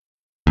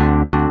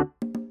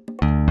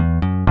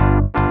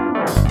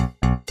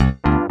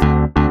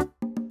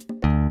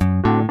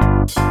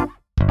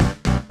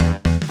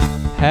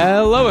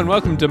Hello and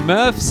welcome to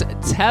Murph's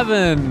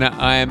Tavern.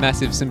 I am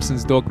massive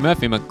Simpsons dork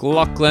Murphy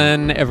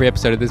McLaughlin. Every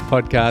episode of this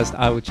podcast,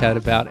 I will chat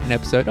about an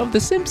episode of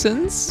The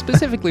Simpsons,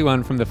 specifically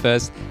one from the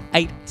first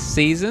 8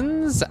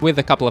 seasons, with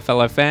a couple of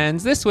fellow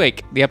fans. This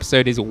week, the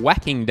episode is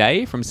Whacking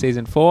Day from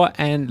season 4,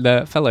 and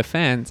the fellow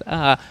fans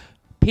are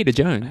Peter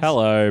Jones.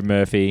 Hello,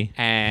 Murphy.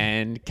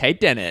 And Kate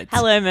Dennett.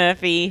 Hello,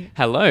 Murphy.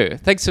 Hello.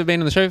 Thanks for being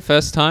on the show.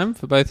 First time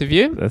for both of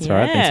you. That's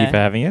right. Thank you for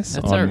having us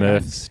That's all on right.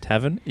 Murph's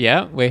Tavern.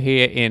 Yeah, we're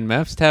here in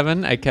Murph's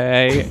Tavern,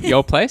 aka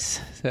your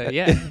place. So,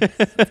 yeah.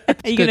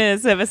 Are you going to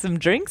serve us some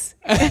drinks?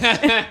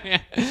 Yeah,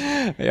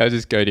 I'll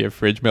just go to your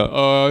fridge, milk.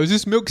 Oh, is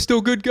this milk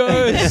still good,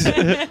 guys?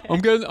 I'm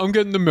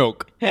getting the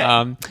milk.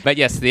 But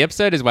yes, the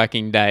episode is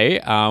Whacking Day.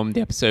 The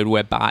episode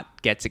where Bart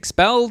gets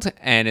expelled,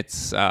 and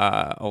it's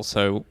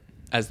also,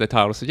 as the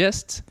title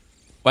suggests,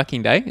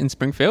 Whacking Day in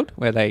Springfield,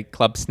 where they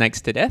club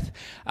snakes to death.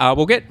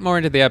 We'll get more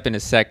into the app in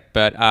a sec,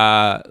 but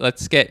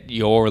let's get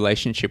your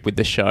relationship with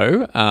the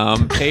show.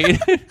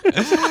 Pete,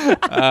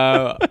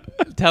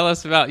 tell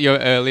us about your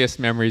earliest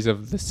memories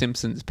of The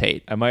Simpsons,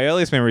 Pete. My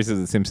earliest memories of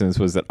The Simpsons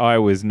was that I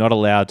was not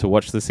allowed to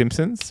watch The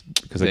Simpsons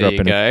because I grew up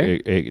in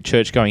a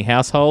church-going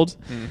household,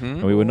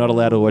 and we were not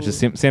allowed to watch The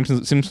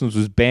Simpsons. Simpsons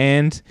was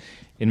banned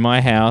in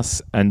my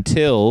house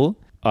until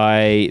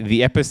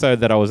the episode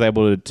that I was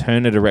able to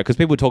turn it around, because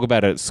people would talk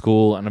about it at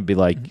school and I'd be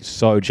like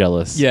so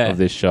jealous of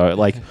this show.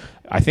 Like,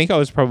 I think I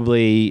would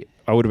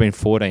have been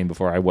 14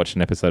 before I watched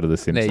an episode of The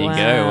Simpsons. There you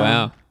go.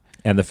 Wow.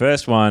 And the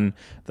first one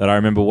that I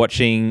remember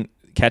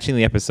catching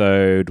the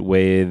episode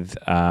with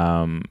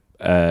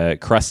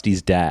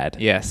Krusty's dad.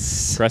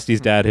 Yes.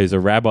 Krusty's dad, who's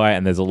a rabbi,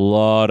 and there's a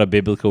lot of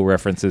biblical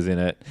references in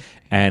it.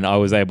 And I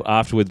was able,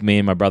 afterwards, me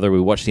and my brother,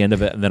 we watched the end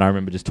of it, and then I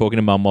remember just talking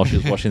to Mum while she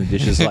was washing the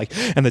dishes,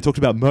 and they talked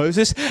about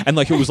Moses, and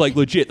it was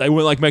legit. They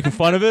weren't making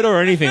fun of it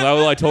or anything. They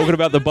were talking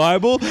about the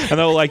Bible, and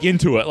they were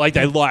into it.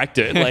 They liked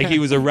it. He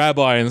was a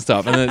rabbi and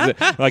stuff. And then,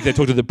 they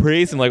talked to the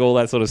priest and all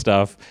that sort of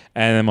stuff.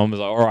 And then Mum was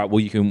like, "All right, well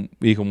you can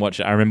watch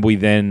it." I remember we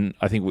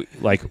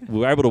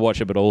were able to watch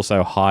it, but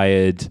also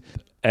hired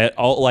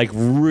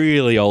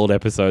really old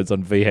episodes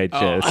on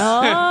VHS.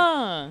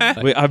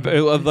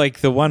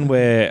 The one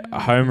where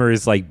Homer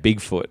is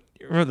Bigfoot.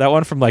 Remember that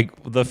one from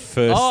the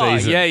first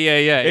season?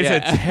 Yeah.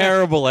 It's a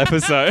terrible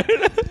episode.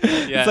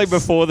 Yes. It's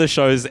before the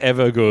show's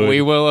ever good.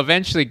 We will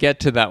eventually get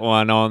to that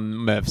one on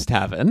Murph's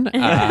Tavern.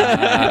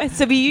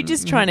 So were you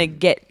just trying to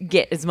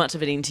get as much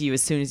of it into you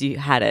as soon as you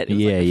had it? It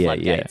was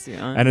floodgates, you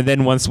know? And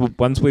then once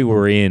we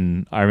were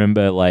in, I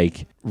remember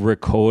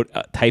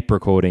tape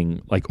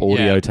recording,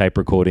 audio tape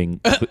recording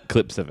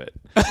clips of it.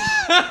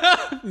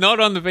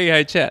 Not on the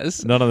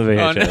VHS. Not on the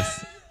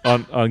VHS.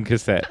 on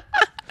cassette.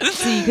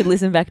 So you could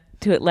listen back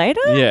to it later?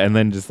 Yeah, and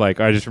then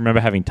I just remember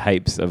having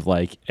tapes of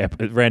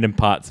random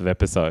parts of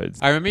episodes.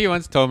 I remember you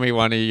once told me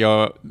one of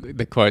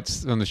the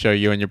quotes on the show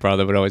you and your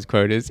brother would always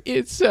quote is,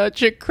 "It's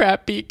such a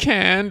crappy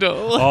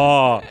candle."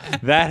 Oh,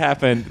 that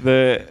happened.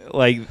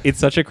 It's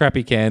such a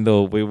crappy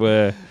candle. We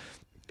were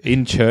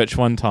in church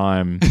one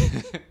time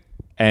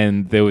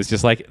and there was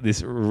just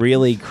this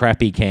really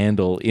crappy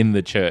candle in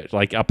the church,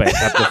 up at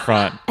the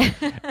front.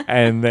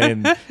 And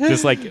then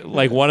just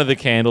one of the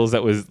candles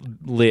that was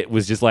lit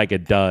was just a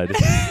dud.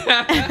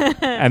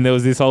 And there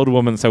was this old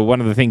woman. So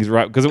one of the things,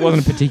 right, because it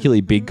wasn't a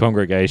particularly big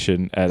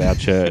congregation at our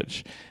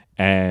church.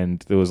 And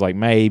there was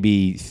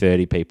maybe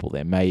 30 people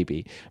there,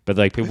 maybe. But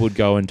people would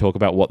go and talk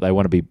about what they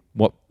want to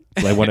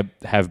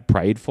have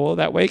prayed for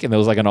that week. And there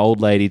was an old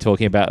lady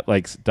talking about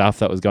stuff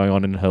that was going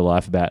on in her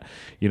life about,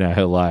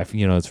 her life,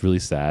 it's really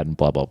sad and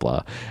blah, blah,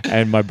 blah.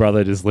 And my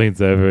brother just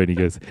leans over and he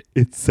goes,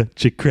 "It's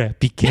such a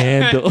crappy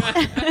candle."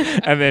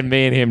 And then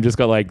me and him just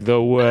got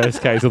the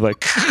worst case of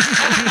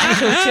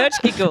Actual church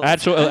giggles.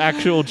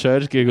 Actual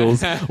church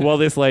giggles while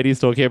this lady's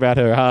talking about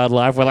her hard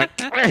life. We're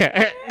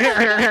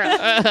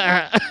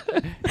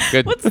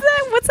Good. What's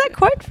that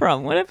quote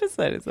from? What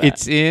episode is that?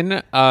 It's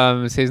in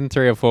season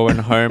 3 or 4 when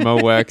Homer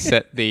works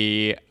at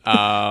the...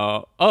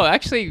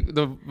 actually, he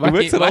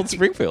works at Old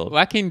Springfield.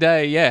 Whacking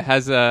Day,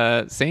 has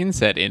a scene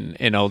set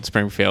in Old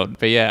Springfield.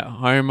 But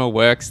Homer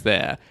works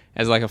there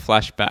as a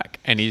flashback,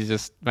 and he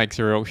just makes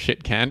a real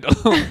shit candle.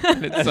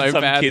 And it's so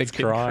some bad. Kid's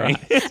crying.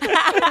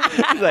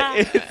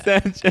 It's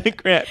such a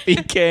crappy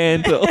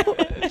candle.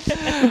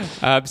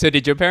 So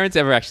did your parents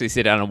ever actually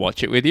sit down and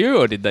watch it with you,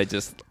 or did they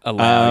just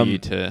allow you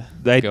to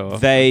go?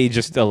 They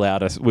just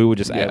allowed us. We were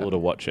just able to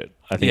watch it.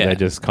 I think they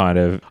just kind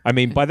of... I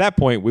mean, by that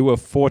point, we were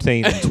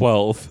 14 and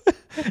 12.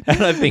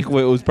 And I think it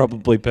was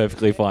probably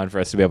perfectly fine for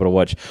us to be able to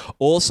watch.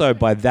 Also,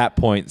 by that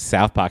point,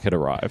 South Park had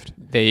arrived.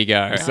 There you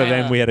go. So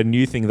then we had a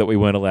new thing that we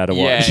weren't allowed to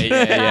watch.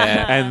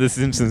 Yeah. And The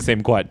Simpsons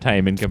seemed quite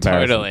tame in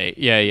comparison. Totally.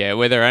 Yeah.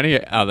 Were there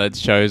any other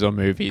shows or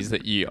movies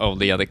that all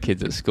the other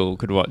kids at school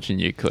could watch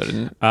and you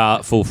couldn't?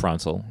 Full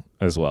Frontal.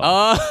 as well.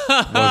 Oh.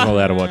 Wasn't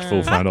allowed to watch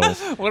Full Frontal,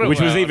 What a which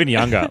was world. even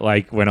younger.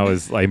 Like when I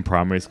was like in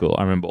primary school,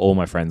 I remember all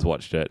my friends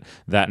watched it.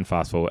 That and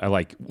Fast Forward,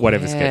 like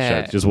whatever sketch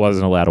Yeah. show, just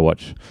wasn't allowed to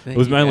watch. There It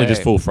was you mainly go.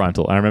 just Full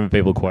Frontal. I remember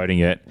people quoting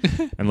it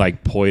and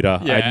like Poiter.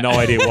 I Yeah. had no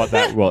idea what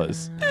that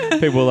was.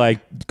 People were like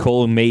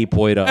calling me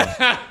Poiter,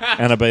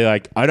 and I'd be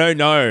like, I don't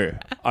know.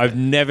 I've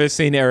never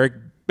seen Eric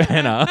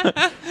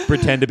Bana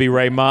pretend to be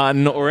Ray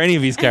Martin or any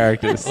of his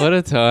characters. What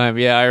a time.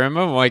 Yeah, I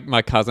remember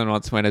my cousin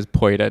once went as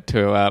Poiter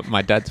to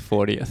my dad's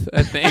 40th,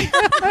 I think.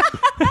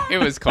 It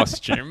was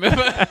costume.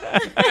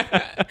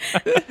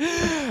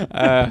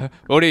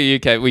 What are you,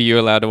 Kate? Were you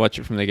allowed to watch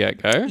it from the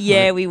get-go?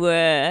 Yeah, we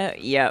were.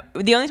 Yeah.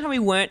 The only time we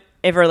weren't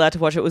ever allowed to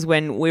watch it was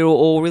when we were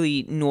all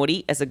really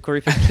naughty as a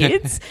group of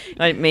kids,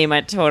 like me and my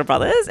two older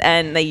brothers,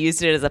 and they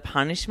used it as a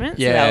punishment.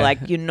 So they Yeah. were like,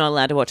 you're not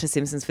allowed to watch The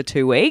Simpsons for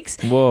 2 weeks.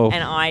 Whoa.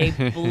 And I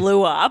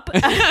blew up.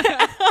 And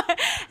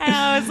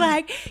I was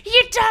like,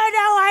 you don't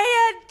know what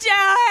you're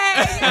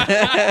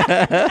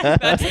doing.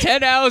 That's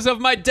 10 hours of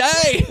my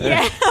day.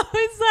 Yeah, I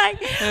was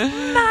like,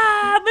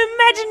 Mom,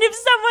 imagine if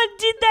someone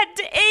did that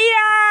to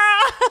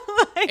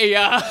Ia.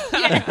 Yeah.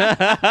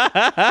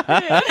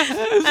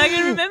 I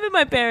can remember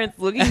my parents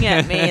looking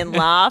at me and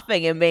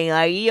laughing and being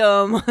like,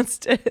 "You're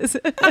monsters."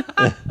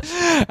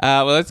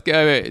 Well, let's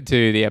go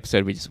to the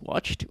episode we just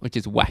watched, which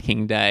is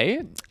Whacking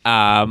Day.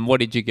 What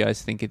did you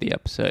guys think of the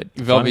episode?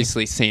 You've Funny.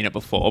 obviously seen it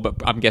before, but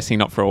I'm guessing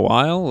not for a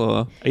while,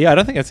 or... Yeah, I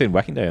don't think I've seen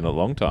Whacking Day in a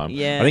long time.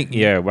 Yeah. I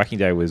think, Whacking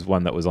Day was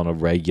one that was on a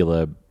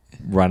regular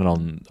running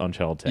on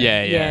Channel 10.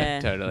 Yeah, Yeah.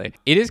 totally.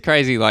 It is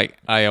crazy. Like,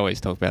 I always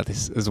talk about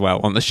this as well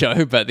on the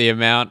show, but the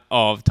amount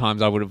of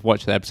times I would have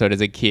watched the episode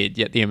as a kid,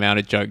 yet the amount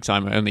of jokes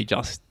I'm only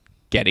just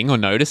getting or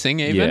noticing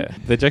even. Yeah.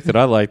 The joke that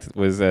I liked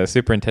was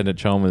Superintendent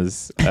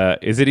Chalmers.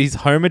 Is it his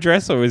home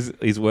address or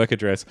his work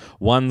address?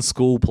 One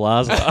School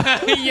Plaza.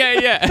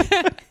 yeah.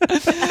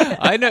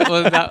 I know.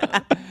 Well,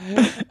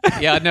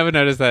 I'd never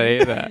noticed that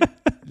either.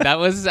 That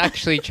was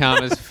actually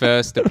Chalmers'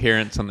 first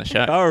appearance on the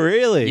show. Oh,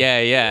 really?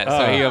 Yeah.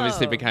 So he Oh.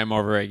 obviously became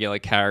more of a regular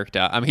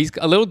character. He's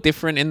a little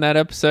different in that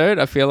episode.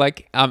 I feel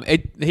like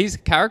his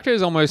character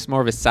is almost more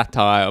of a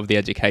satire of the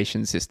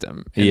education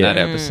system in Yeah. that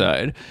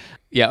episode.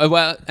 Yeah,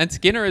 well, and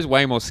Skinner is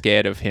way more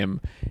scared of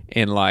him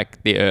in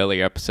like the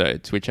early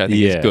episodes, which I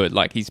think is Yeah. good.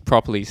 Like he's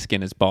properly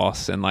Skinner's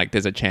boss, and like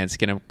there's a chance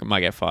Skinner might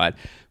get fired.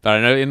 But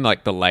I know in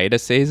like the later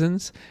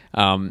seasons,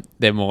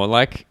 they're more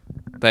like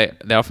they're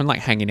often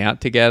like hanging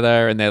out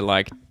together, and they're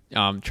like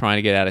trying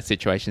to get out of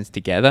situations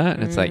together,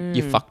 and it's like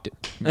you fucked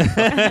it.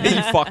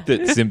 You fucked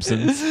it,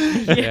 Simpsons.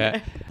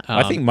 Yeah.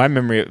 I think my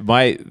memory,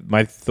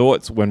 my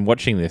thoughts when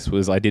watching this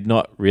was I did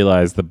not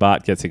realize the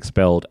Bart Gets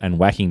Expelled and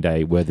Whacking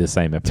Day were the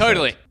same episode.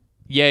 Totally.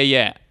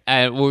 Yeah.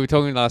 And we were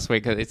talking last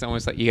week, it's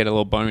almost like you get a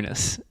little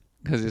bonus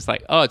because it's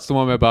like, oh, it's the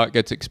one where Bart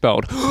gets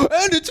expelled.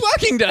 And it's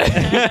Whacking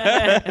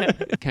Day.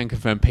 Can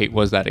confirm Pete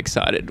was that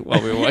excited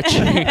while we were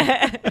watching.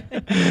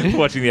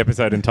 Watching the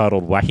episode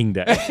entitled Whacking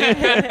Day.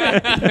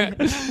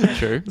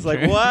 True. It's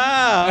like,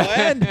 wow.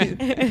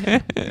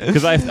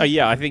 Because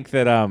I think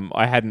that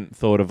I hadn't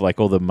thought of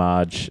like all the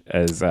Marge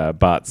as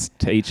Bart's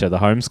teacher, the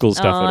homeschool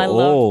stuff Oh, at I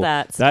all. loved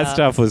that That stuff.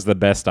 stuff was the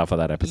best stuff of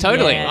that episode.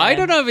 Totally. Yeah. I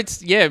don't know if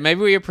it's, maybe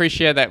we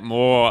appreciate that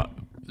more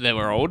that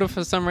we're older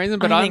for some reason,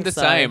 but I I'm think the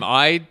so. same.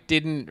 I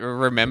didn't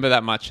remember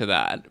that much of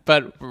that,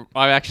 but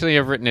I actually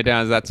have written it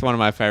down as that's one of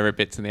my favorite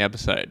bits in the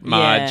episode.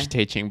 Marge Yeah.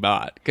 teaching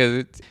Bart,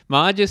 because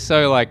Marge is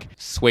so like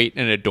sweet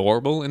and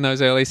adorable in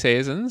those early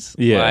seasons.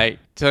 Yeah. Like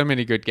so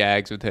many good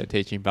gags with her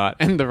teaching Bart,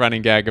 and the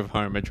running gag of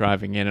Homer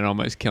driving in and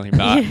almost killing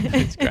Bart.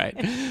 It's great.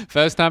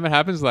 First time it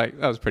happens, like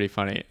that was pretty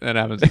funny. Then it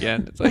happens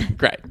again. It's like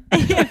great.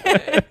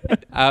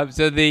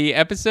 So the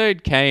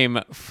episode came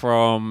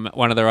from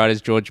one of the writers,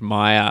 George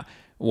Meyer,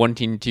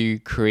 wanting to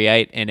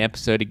create an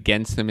episode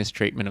against the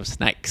mistreatment of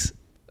snakes.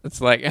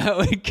 It's like how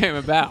it came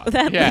about.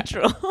 That yeah.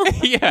 literal.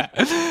 Yeah,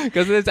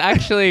 because there's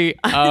actually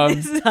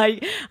This is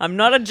like, I'm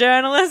not a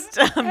journalist.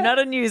 I'm not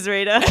a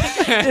newsreader.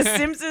 The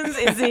Simpsons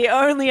is the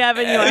only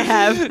avenue I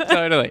have.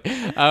 totally.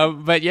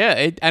 But yeah,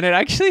 it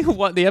actually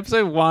the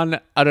episode won.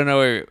 I don't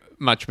know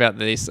much about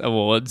these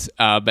awards,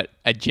 but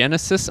a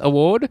Genesis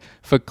Award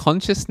for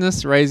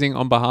consciousness raising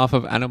on behalf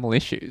of animal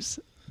issues.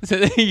 So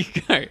there you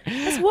go.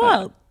 It's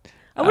wild.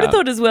 I would have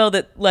thought as well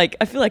that, like,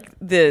 I feel like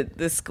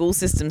the school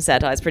system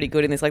satire is pretty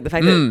good in this. Like, the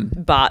fact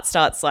that Bart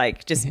starts,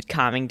 like, just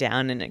calming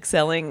down and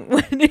excelling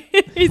when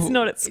he's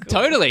not at school.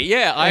 Totally,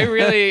 yeah.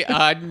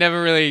 I'd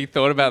never really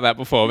thought about that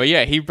before. But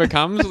yeah, he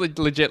becomes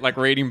legit, like,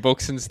 reading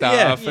books and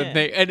stuff. Yeah.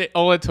 And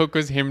all it took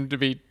was him to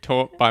be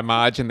taught by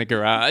Marge in the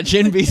garage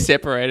and be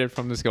separated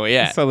from the school.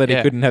 Yeah. So that he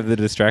yeah. couldn't have the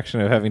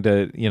distraction of having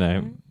to,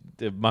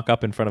 to muck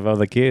up in front of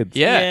other kids.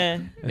 Yeah.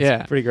 It's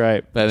Yeah. pretty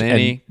great. But then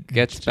he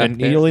gets back And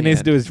there all he at the needs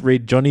to do is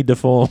read Johnny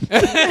Deform,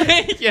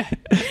 yeah.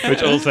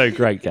 which also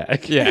great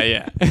gag.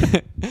 Yeah.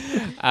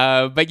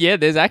 But yeah,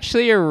 there's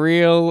actually a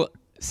real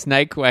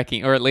snake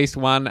whacking, or at least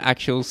one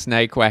actual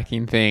snake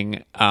whacking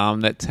thing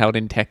that's held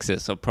in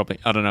Texas, or probably,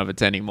 I don't know if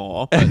it's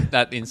anymore, but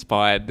that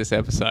inspired this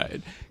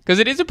episode. Because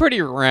it is a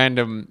pretty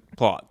random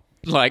plot.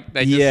 Like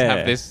they just Yeah.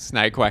 have this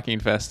snake whacking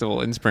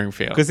festival in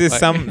Springfield. Because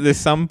there's Like- there's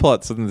some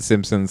plots in The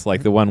Simpsons,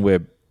 like the one where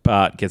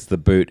Bart gets the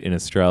boot in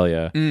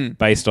Australia,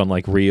 based on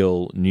like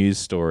real news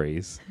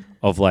stories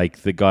of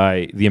like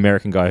the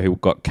American guy who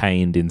got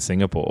caned in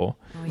Singapore.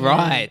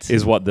 Right.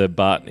 Is what the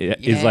Bart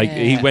is like.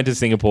 He went to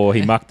Singapore.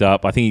 He mucked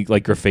up. I think he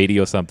like graffiti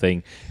or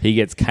something. He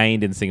gets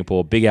caned in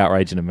Singapore. Big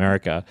outrage in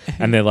America.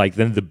 And they're like,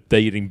 they're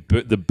getting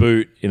the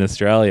boot in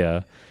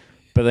Australia.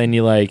 But then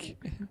you're like,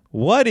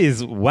 what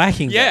is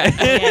whacking? Yeah.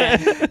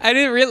 Yeah. I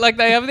didn't really like.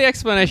 They have the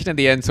explanation at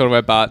the end, sort of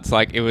where Bart's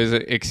like, it was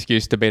an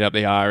excuse to beat up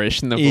the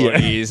Irish in the Yeah.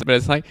 40s, but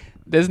it's like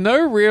there's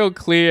no real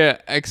clear.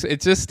 It's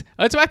just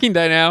it's whacking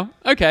day now.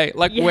 Okay,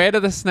 like where do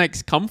the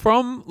snakes come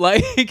from?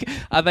 Like,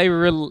 are they?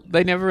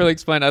 They never really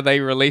explain. Are they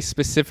released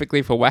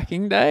specifically for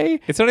whacking day?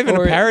 It's not even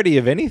Or- a parody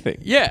of anything.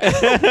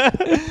 Yeah.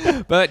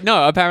 But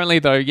no, apparently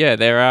though, yeah,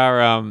 there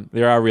are.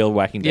 There are real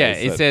whacking Yeah,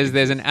 days. it says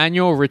there's an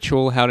annual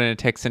ritual held in a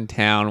Texan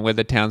town where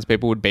the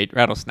townspeople would beat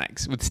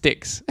rattlesnakes with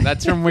sticks.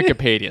 That's from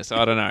Wikipedia, so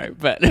I don't know.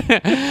 But I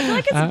feel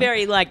like it's a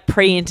very like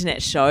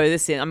pre-internet show.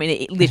 I mean,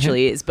 it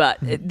literally is, but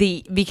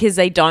because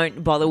they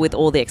don't bother with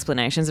all the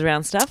explanations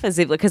around stuff, as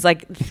if because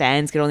like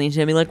fans get on the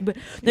internet and be like, but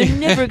they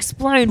never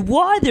explained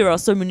why there are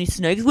so many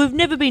snakes. We've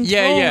never been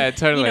Yeah, told. yeah,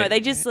 totally. You know, they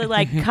just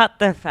like cut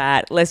the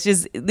fat. This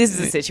is a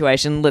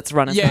situation. Let's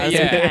run as yeah, fast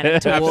as we can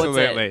towards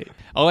absolutely. it.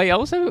 Oh,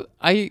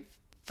 I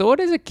thought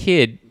as a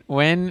kid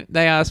when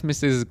they asked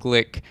Mrs.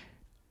 Glick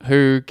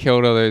who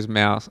killed all those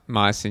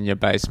mice in your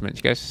basement,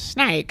 she goes,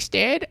 "Snakes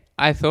did."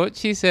 I thought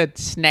she said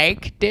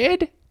 "snake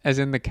did," as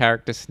in the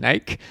character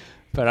Snake,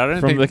 but I don't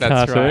From think the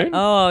that's cartoon? right.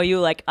 Oh, you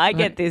were like, I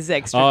get this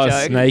extra Oh,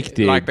 joke. Snake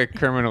did. Like the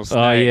criminal snake.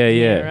 Oh, yeah,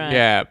 yeah. right.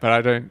 Yeah, but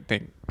I don't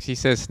think she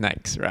says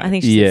snakes, right? I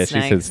think she Yeah,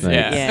 said she said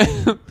snakes. snakes.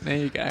 Yeah. There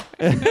you go.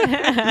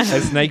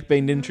 Has Snake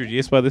been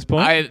introduced by this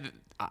point?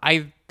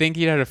 I think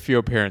he'd had a few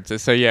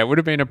appearances, so yeah, it would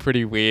have been a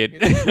pretty weird.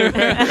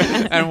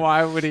 And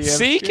why would he? Have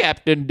Sea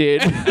Captain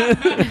did.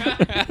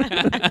 That's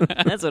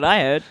what I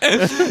heard.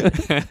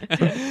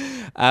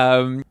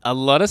 A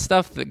lot of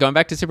stuff going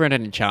back to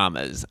Superintendent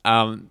Chalmers.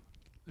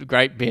 The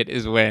great bit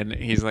is when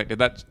he's like, "Did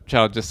that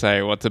child just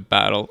say what's a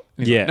battle?"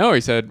 And he's Yeah. like, no,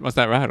 he said, "What's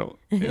that rattle?"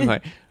 He's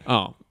like,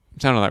 "Oh,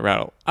 sounded like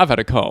rattle. I've had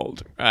a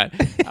cold." Right.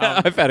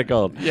 I've had a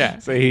cold. Yeah.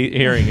 So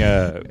hearing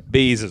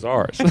bees is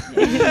ours.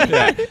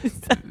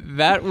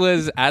 That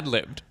was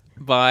ad-libbed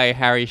by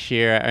Harry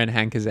Shearer and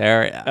Hank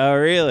Azaria. Oh,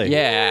 really?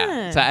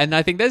 Yeah. So, and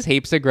I think there's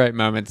heaps of great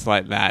moments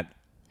like that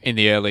in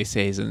the early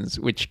seasons,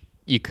 which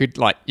you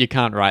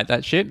can't write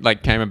that shit.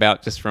 Like, came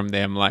about just from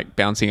them like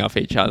bouncing off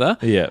each other.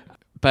 Yeah.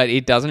 But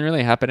it doesn't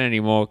really happen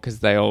anymore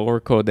because they all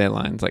record their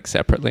lines like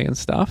separately and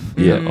stuff.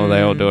 Yeah. Or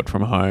they all do it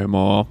from home,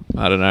 or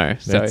I don't know.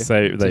 So They it's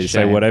a say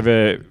shame.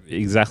 whatever,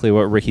 exactly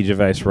what Ricky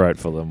Gervais wrote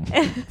for them.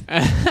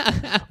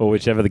 Or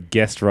whichever the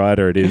guest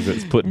writer it is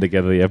that's putting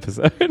together the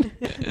episode.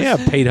 Yeah,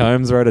 Pete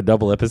Holmes wrote a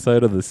double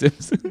episode of The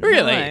Simpsons.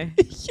 Really?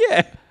 No.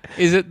 Yeah.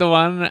 Is it the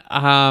one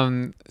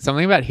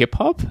something about hip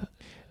hop?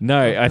 No,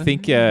 I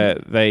think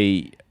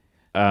they...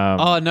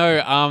 Oh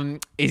no,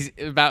 is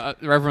it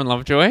about Reverend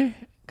Lovejoy?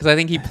 Because I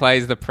think he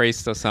plays the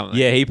priest or something.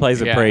 Yeah, he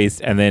plays a Yeah.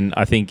 priest, and then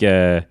I think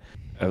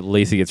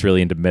Lisa gets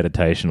really into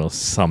meditation or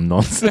some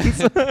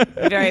nonsense.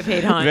 Very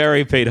Pete Holmes.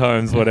 Very Pete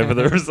Holmes, whatever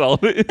the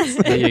result is.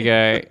 There you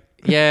go.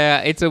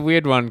 Yeah, it's a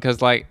weird one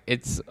because like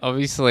it's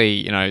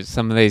obviously,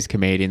 some of these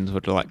comedians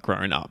would have like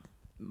grown up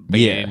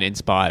being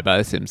inspired by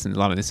The Simpsons,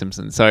 loving The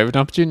Simpsons. So if an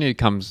opportunity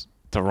comes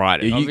to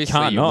write it, You obviously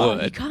can't you not.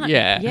 would. You can't.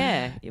 Yeah.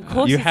 Yeah. Of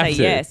course You you have say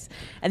to. yes.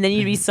 And then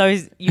you'd be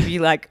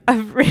like,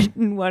 I've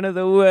written one of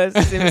the worst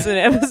Simpson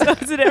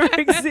episodes that ever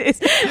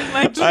exist.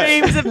 My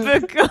dreams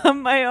have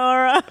become my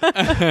aura.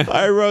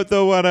 I wrote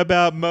the one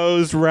about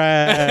Moe's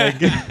rag.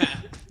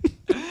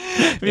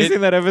 Have you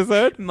seen that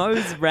episode?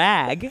 Moe's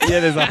rag. Yeah,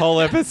 there's a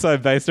whole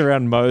episode based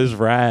around Moe's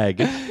rag.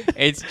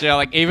 It's just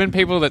like even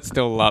people that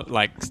still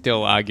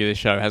still argue the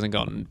show hasn't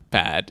gotten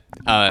bad,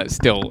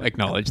 still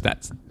acknowledge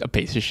that's a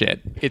piece of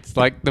shit. It's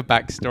like the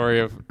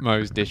backstory of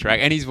Moe's dish rag,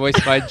 and he's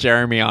voiced by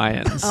Jeremy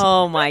Irons.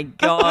 Oh my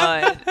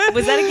God.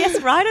 Was that a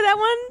guest writer, that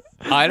one?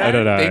 I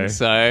don't know. think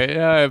so.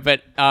 No,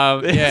 but yeah.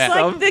 It's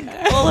like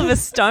the Oliver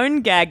Stone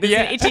gag. There's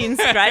Yeah. an itchy and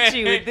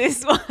scratchy with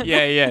this one.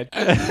 Yeah.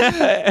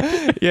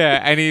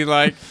 Yeah, and he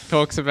like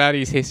talks about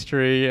his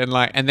history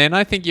and then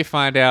I think you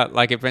find out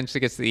like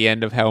eventually gets to the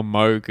end of how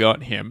Moe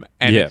got him,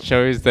 and Yeah. it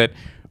shows that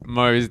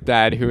Moe's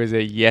dad, who is a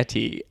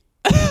Yeti,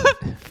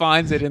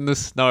 finds it in the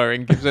snow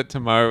and gives it to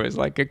Moe as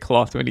like a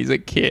cloth when he's a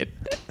kid.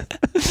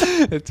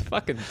 It's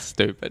fucking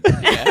stupid.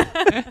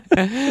 Yeah.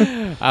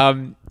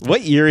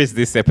 What year is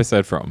this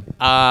episode from?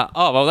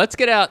 Well, let's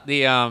get out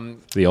the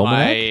The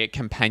almanac? my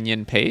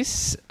companion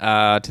piece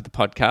to the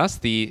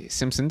podcast, The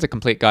Simpsons: A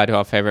Complete Guide to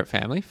Our Favorite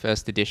Family,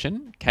 first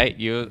edition. Kate,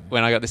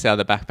 when I got this out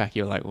of the backpack,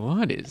 you were like,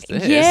 "What is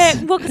this?"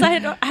 Yeah, well, because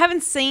I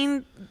haven't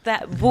seen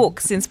that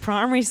book since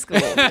primary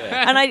school,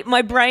 and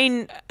my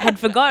brain had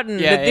forgotten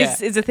that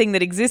this is a thing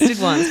that existed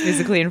once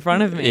physically in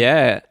front of me.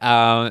 Yeah.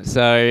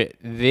 So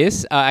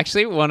this, I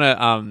actually want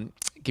to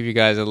give you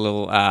guys a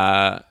little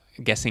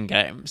guessing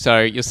game.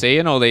 So you'll see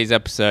in all these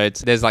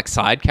episodes, there's like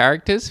side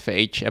characters for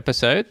each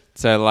episode.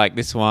 So like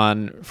this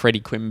one, Freddie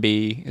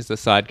Quimby is the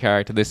side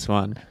character. This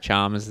one,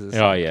 Chalmers is the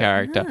side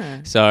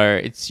character. So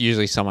it's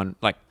usually someone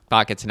like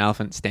Bart Gets an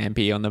Elephant,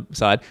 Stampy on the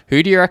side.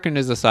 Who do you reckon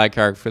is the side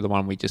character for the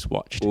one we just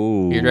watched?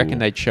 Ooh. Who do you reckon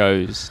they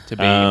chose to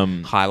be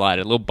highlighted?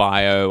 A little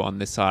bio on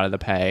this side of the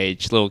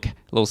page,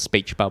 little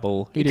speech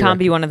bubble. You can't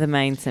be one of the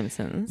main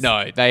Simpsons.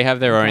 No, they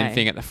have their own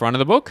thing at the front of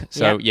the book.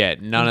 So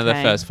none of the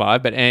first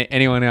 5, but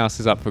anyone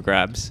else is up for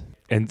grabs.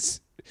 And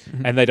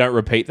they don't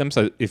repeat them.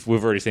 So if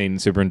we've already seen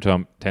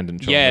Superintendent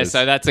Chalmers. Yeah,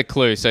 so that's a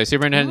clue. So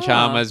Superintendent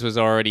Chalmers was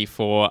already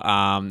for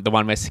the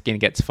one where Skinner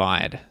gets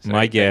fired. So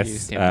my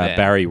guess,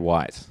 Barry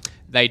White.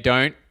 They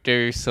don't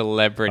do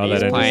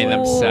celebrities don't playing do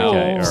themselves.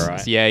 Okay, all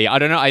right. Yeah. I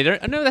don't know. I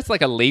know if that's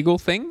like a legal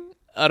thing.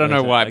 I don't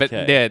know why, but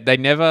yeah, they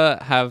never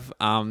have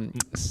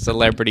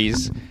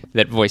celebrities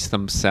that voice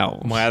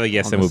themselves. My other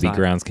guess then would be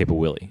Groundskeeper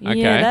Willie.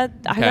 Yeah,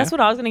 that's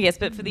what I was going to guess.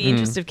 But for the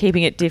interest of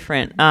keeping it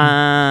different,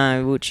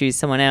 we'll choose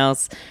someone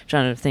else.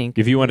 Trying to think.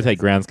 If you want to take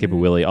Groundskeeper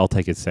Willie, I'll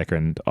take his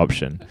second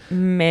option.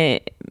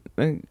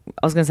 I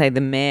was going to say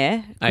the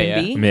Mayor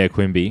Quimby. Mayor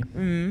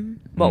Quimby.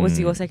 What was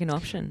your second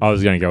option? I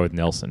was going to go with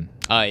Nelson.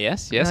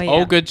 Yes. Oh, yeah.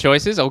 All good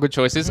choices.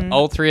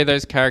 All 3 of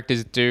those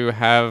characters do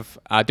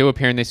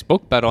appear in this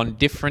book, but on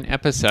different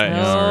episodes.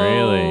 Oh,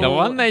 really? The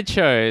one they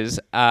chose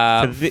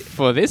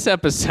for this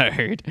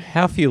episode.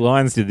 How few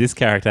lines did this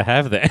character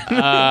have then?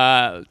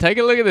 Take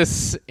a look at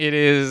this. It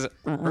is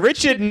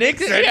Richard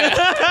Nixon.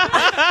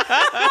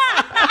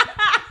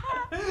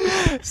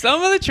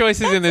 Some of the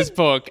choices in this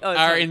book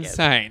are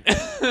insane.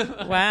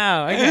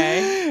 Wow.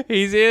 Okay.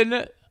 He's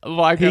in.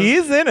 He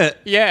is in it.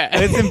 Yeah.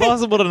 It's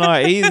impossible to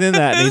know. He's in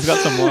that and he's got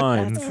some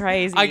lines. That's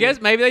crazy. I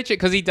guess maybe they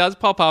because he does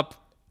pop up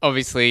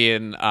obviously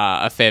in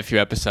a fair few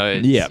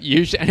episodes. Yeah.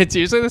 And it's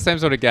usually the same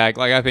sort of gag.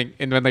 Like I think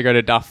when they go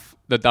to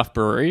the Duff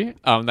Brewery,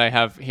 they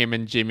have him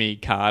and Jimmy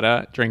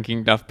Carter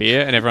drinking Duff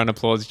beer and everyone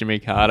applauds Jimmy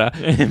Carter.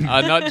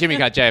 Not Jimmy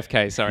Carter,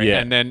 JFK, sorry. Yeah.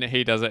 And then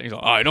he does it. He's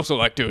like, I'd also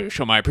like to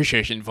show my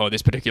appreciation for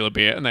this particular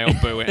beer. And they all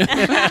boo it.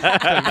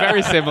 So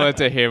very similar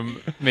to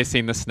him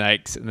missing the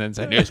snakes and then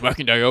saying, it's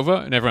working day over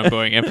and everyone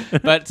booing him.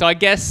 But so I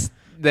guess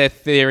their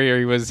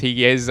theory was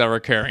he is a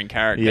recurring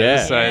character,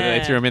 so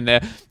they threw him in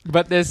there.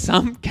 But there's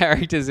some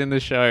characters in the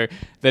show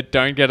that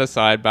don't get a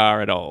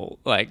sidebar at all.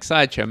 Like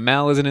Sideshow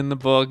Mel isn't in the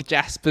book,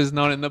 Jasper's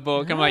not in the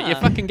book. I'm like, you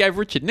fucking gave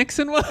Richard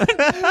Nixon one?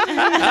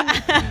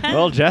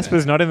 Well,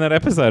 Jasper's not in that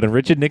episode and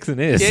Richard Nixon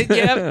is.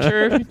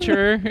 Yeah,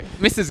 true.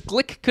 Mrs.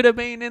 Glick could have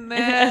been in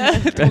there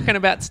talking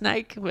about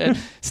Snake. But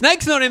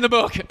Snake's not in the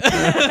book.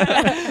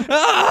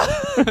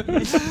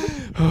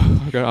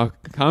 Oh,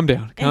 calm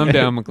down,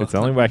 McLaughlin. It's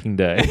only Whacking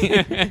Day.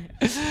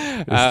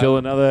 There's still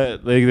another.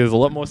 There's a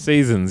lot more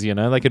seasons. You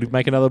know, they could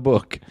make another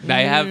book.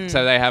 They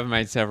have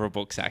made several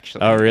books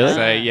actually. Oh,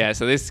 really?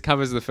 So this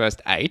covers the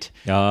first 8,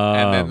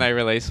 and then they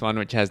release one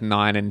which has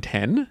 9 and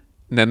 10.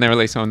 And then they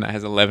release one that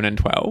has 11 and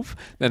 12.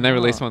 Then they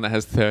release one that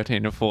has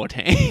 13 and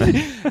 14.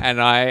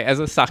 And I, as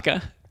a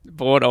sucker,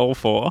 bought all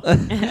 4.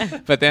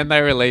 But then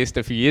they released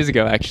a few years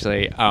ago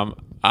actually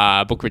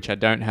a book which I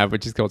don't have,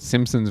 which is called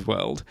Simpsons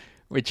World,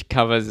 which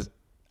covers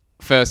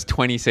first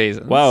 20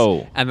 seasons.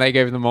 Whoa. And they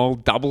gave them all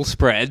double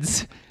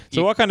spreads.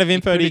 So what kind of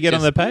info do you get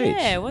on the page?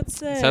 Yeah, what's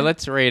the... So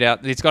let's read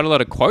out. It's got a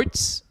lot of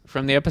quotes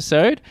from the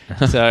episode.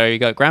 So you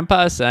got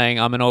Grandpa saying,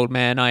 I'm an old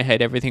man, I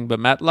hate everything but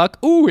Matlock.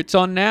 Ooh, it's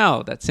on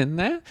now. That's in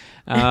there.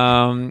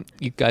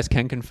 You guys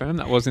can confirm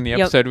that was in the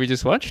episode we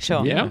just watched.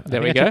 Sure. Yeah,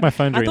 there we I go. checked my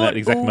phone during that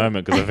exact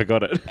moment because I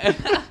forgot it.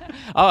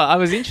 I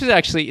was interested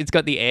actually. It's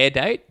got the air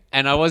date,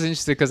 and I was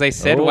interested because they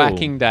said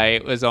Whacking Day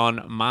was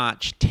on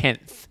March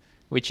 10th,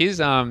 which is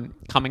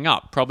coming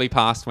up, probably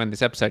past when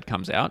this episode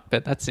comes out,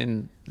 but that's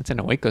in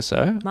a week or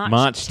so.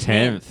 March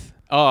 10th.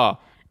 Oh.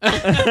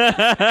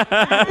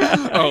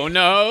 Oh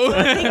no!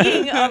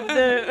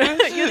 You're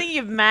thinking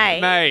of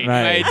May.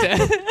 May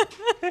 10th.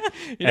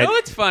 You know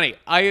what's funny?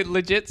 I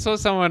legit saw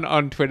someone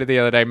on Twitter the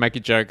other day make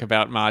a joke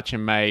about March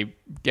and May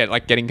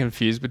getting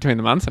confused between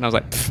the months, and I was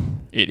like,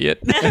 idiot.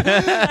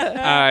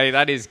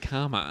 That is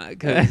karma.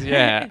 Because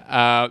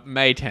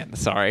May 10th.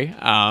 Sorry.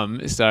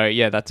 So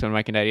yeah, that's when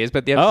Whacking Day is.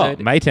 But the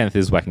episode May 10th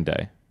is Whacking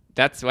Day.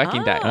 That's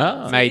Whacking Day.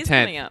 So May it is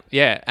coming 10th. up.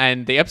 Yeah,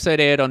 and the episode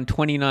aired on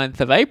 29th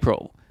of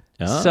April.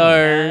 Oh.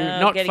 So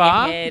not getting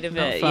far. ahead of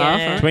Not it, far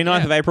yeah. from-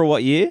 29th of April,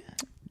 what year?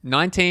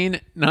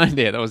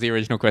 1990. That was the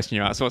original question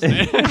you asked, wasn't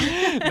it?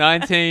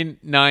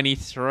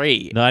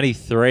 1993.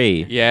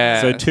 93.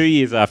 Yeah. So 2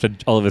 years after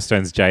Oliver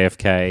Stone's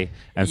JFK,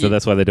 and so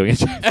that's why they're doing a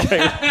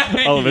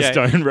JFK Oliver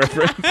Stone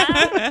reference.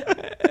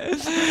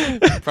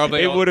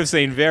 Probably It would have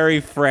seemed very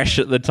fresh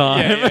at the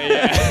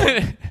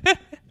time.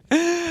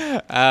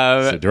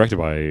 Yeah. So directed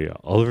by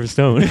Oliver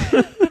Stone.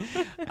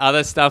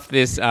 Other stuff.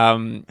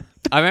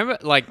 I remember,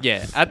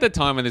 at the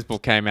time when this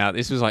book came out,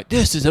 this was like,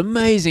 this is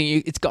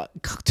amazing. It's got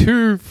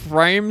 2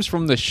 frames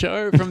from the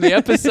show, from the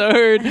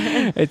episode.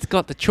 It's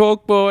got the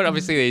chalkboard.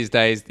 Obviously, these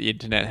days, the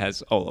internet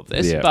has all of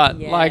this. Yeah.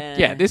 But,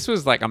 Yeah. this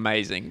was,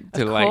 amazing.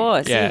 Of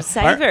course. You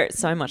savor it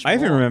so much more. I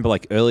even remember,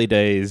 early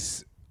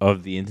days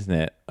of the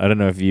internet. I don't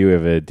know if you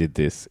ever did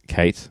this,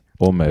 Kate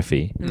or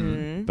Murphy,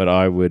 but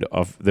I would.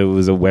 There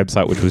was a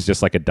website which was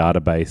just like a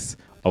database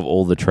of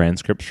all the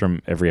transcripts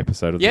from every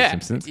episode of The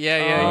Simpsons.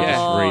 Yeah.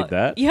 Just read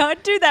that. Yeah,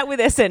 I'd do that with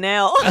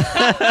SNL.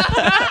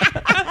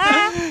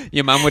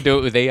 Your mum would do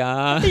it with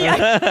ER.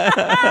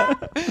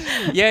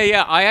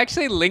 Yeah. I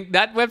actually linked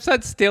that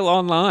website's still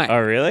online. Oh,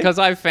 really? Because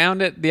I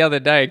found it the other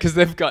day because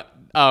they've got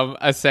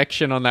a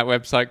section on that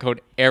website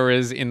called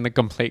Errors in the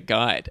Complete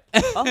Guide.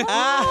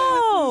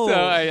 Oh. So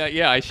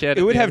I shared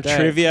it. It would the have other day.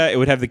 trivia. It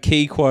would have the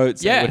key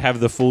quotes. Yeah. It would have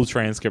the full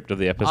transcript of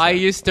the episode. I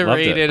used to Loved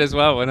read it as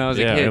well when I was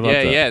a Yeah, I kid. loved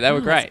it. Yeah, they were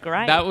That's great.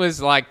 great. That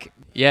was like,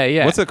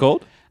 yeah. What's it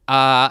called?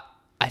 I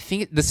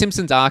think The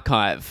Simpsons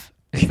Archive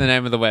is the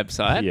name of the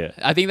website. Yeah.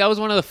 I think that was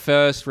one of the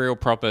first real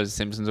proper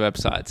Simpsons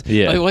websites.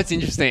 Yeah. But what's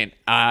interesting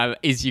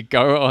is you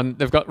go on,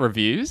 they've got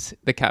reviews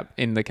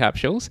in the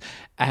capsules,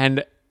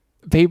 and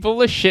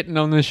people are shitting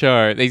on the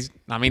show.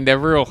 They're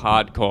real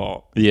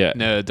hardcore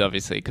nerds,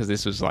 obviously, because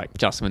this was like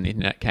just when the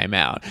internet came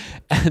out.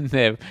 And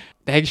they're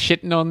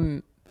shitting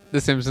on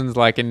The Simpsons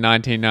like in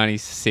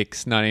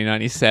 1996,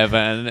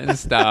 1997 and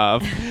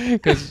stuff.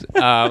 Because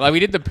we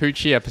did the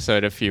Poochie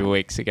episode a few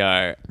weeks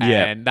ago.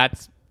 Yeah. And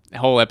that's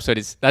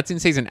in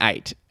season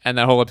 8. And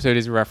that whole episode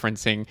is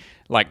referencing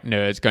like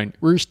nerds going,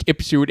 worst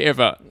episode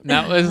ever. And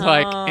that was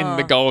like in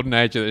the golden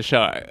age of the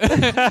show.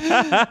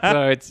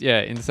 So it's,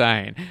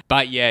 insane.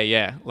 But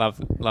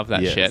love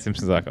that shit.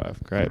 Simpsons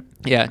Archive. Great.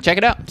 Yeah, check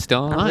it out.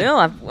 Still online. Well,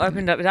 I've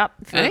opened it up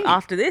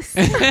after this.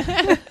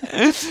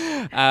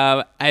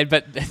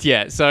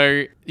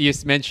 So you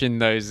mentioned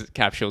those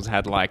capsules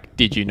had like,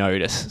 did you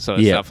notice sort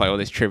of Yeah. stuff, like all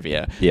this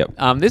trivia. Yep.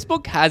 This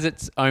book has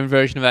its own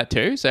version of that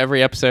too. So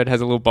every episode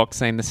has a little box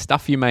saying the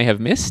stuff you may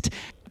have missed.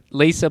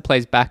 Lisa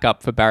plays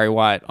backup for Barry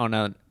White on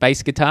a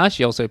bass guitar.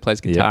 She also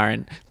plays guitar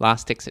in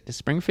Last Exit to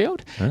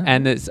Springfield.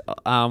 And there's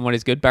what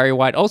is good, Barry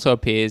White also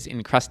appears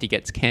in Krusty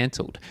Gets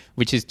Cancelled,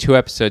 which is 2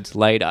 episodes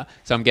later.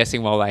 So I'm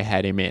guessing while they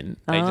had him in,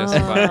 they just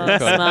recorded.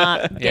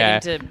 Smart.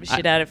 Yeah. Getting to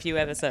shit out a few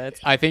episodes.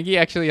 I think he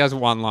actually has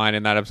one line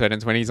in that episode, and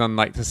it's when he's on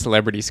like the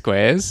Celebrity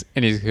Squares,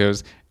 and he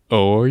goes,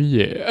 "Oh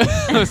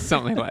yeah," or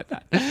something like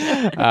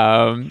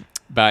that.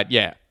 But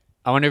yeah,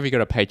 I wonder if he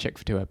got a paycheck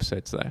for 2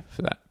 episodes though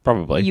for that.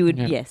 Probably. You would,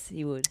 yes,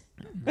 you would.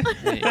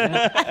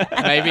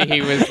 Maybe he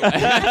was.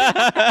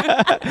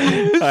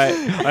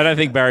 I don't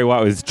think Barry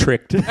White was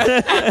tricked.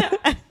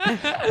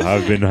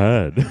 I've been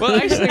heard. Well,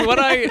 actually, what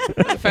I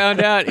found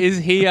out is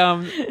he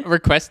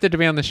requested to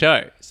be on the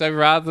show. So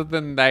rather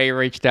than they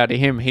reached out to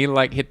him, he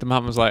like hit them up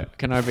and was like,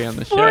 "Can I be on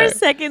the show?" For a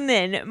second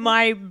then,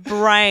 my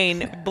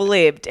brain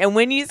blipped. And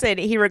when you said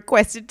he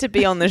requested to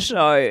be on the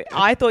show,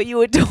 I thought you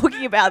were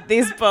talking about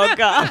this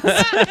podcast.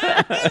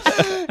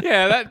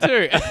 Yeah, that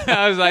too.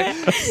 I was like,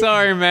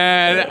 "Sorry,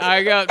 man,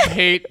 I got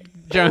Pete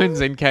Jones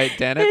and Kate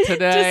Dennett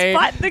today."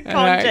 Despite the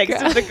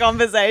context of the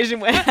conversation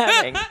we're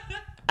having.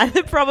 And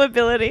the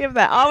probability of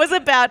that. I was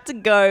about to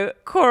go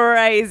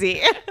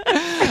crazy.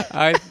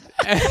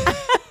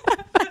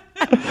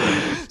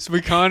 So we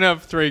can't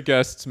have 3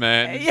 guests,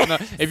 man. Yeah. No,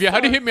 if you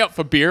had to hit me up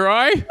for Beer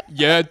Eye,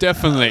 yeah,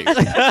 definitely. 3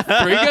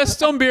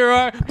 guests on Beer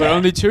Eye, but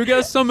only 2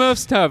 guests on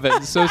Murph's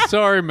Tavern. So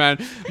sorry,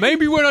 man.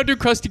 Maybe when I do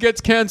Krusty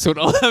Gets Cancelled,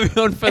 I'll have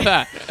you on for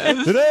that.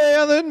 Today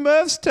on the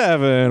Murph's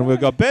Tavern,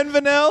 we've got Ben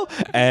Vanel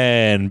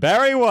and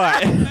Barry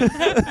White.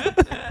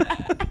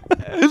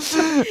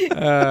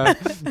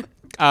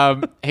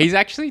 He's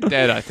actually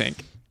dead, I think.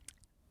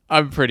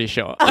 I'm pretty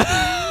sure.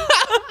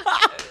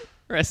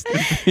 Rest in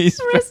peace.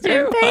 Rest in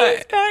Barry White.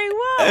 peace, Barry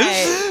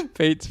White.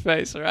 Pete's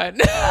face right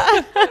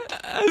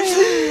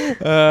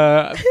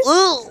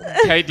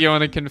Kate, do you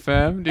want to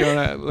confirm? Do you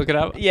want to look it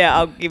up?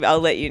 Yeah, I'll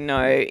let you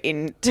know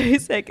in 2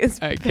 seconds.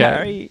 Okay.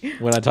 Barry.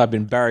 When I type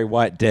in Barry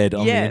White dead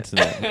on the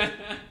internet.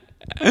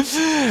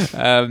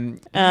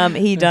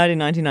 He died in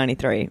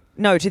 1993.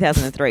 No,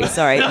 2003.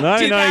 Sorry,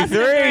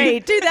 1993.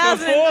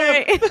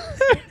 2003.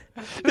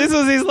 This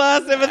was his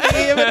last ever thing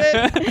he ever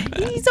did.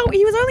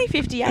 He was only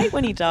 58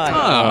 when he died.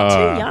 Oh.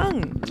 Too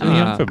young. Too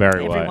young for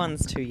Barry White.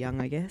 Everyone's too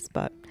young, I guess,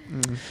 but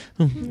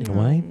In a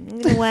way.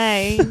 in a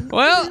way.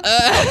 Well,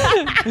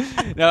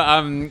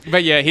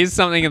 but yeah, here's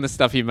something in the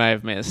stuff you may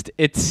have missed.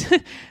 It's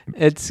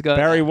got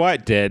Barry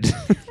White dead.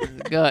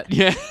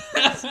 yeah.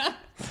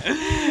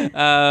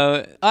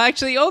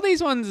 Actually, all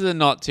these ones are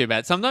not too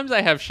bad. Sometimes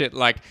they have shit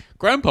like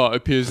Grandpa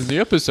appears in the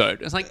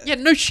episode. It's like, yeah,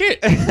 no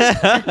shit.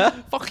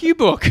 Fuck you,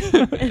 book.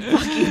 Fuck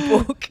you,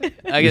 book.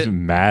 I He's get,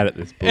 mad at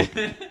this book.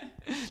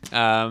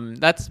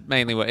 that's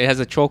mainly what it has.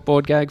 A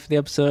chalkboard gag for the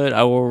episode.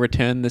 I will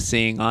return the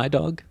seeing eye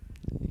dog.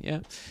 Yeah,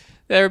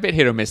 they're a bit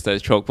hit or miss,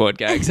 those chalkboard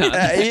gags, aren't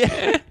they?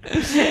 Yeah.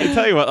 I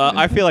tell you what,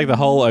 I feel like the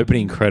whole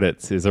opening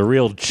credits is a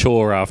real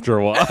chore after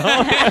a while.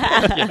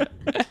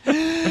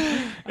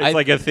 It's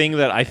like a thing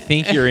that I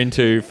think you're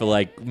into for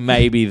like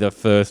maybe the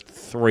first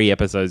 3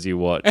 episodes you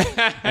watch. And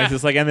it's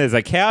just like, and there's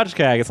a couch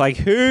gag. It's like,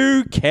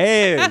 who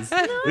cares?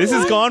 This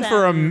has gone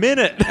for a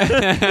minute.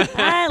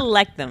 I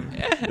like them.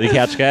 The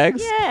couch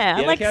gags? Yeah,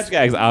 I the like couch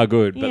gags are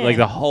good, but Yeah. like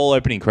the whole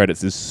opening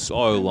credits is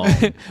so long.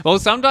 Well,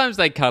 sometimes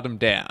they cut them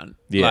down.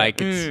 Yeah.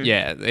 Like, it's,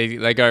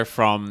 they go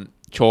from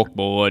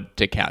chalkboard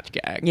to couch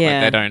gag.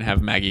 Yeah. Like, they don't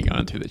have Maggie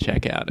going through the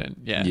checkout. And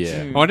yeah.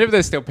 Yeah. I wonder if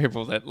there's still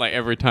people that, like,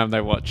 every time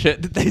they watch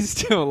it, they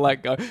still,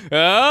 like, go,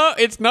 oh,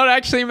 it's not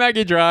actually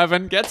Maggie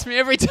driving. Gets me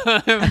every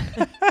time.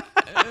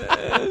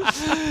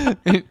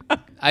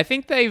 I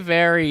think they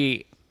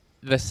vary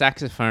the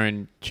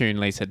saxophone tune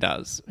Lisa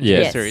does. in the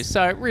Yes. series.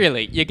 So,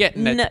 really, you're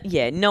getting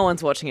it. No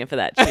one's watching it for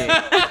that tune.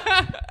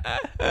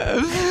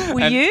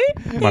 Were you?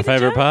 My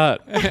favorite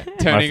part. My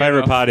Turning it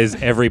favorite off. part is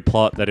every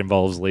plot that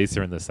involves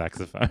Lisa and the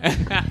saxophone.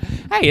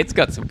 Hey, it's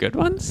got some good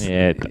ones.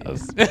 Yeah, it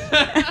does.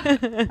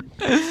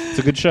 It's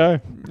a good show.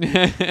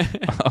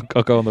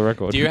 I'll go on the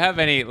record. Do you have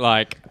any,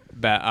 like,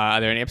 are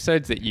there any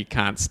episodes that you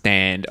can't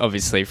stand,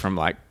 obviously, from,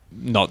 like,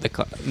 not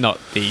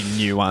the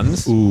new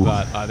ones,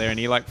 but are there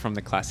any, like, from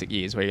the classic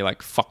years where you're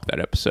like, fuck that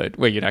episode,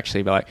 where you'd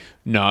actually be like,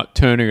 no,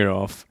 turning it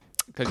off?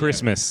 'Cause,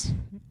 Christmas?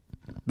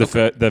 the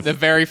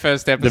very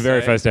first episode. The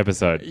very first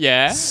episode.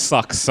 Yeah.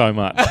 Sucks so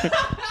much.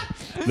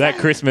 That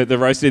Christmas,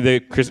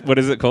 what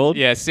is it called?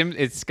 Yeah,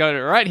 it's got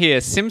it right here.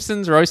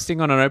 Simpsons roasting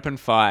on an open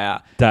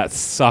fire. That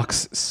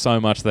sucks so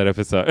much, that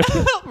episode.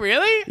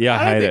 Really? Yeah,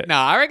 I hate it. No,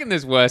 I reckon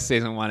there's worse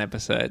season 1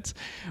 episodes.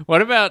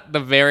 What about the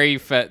very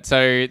first...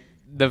 So...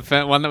 The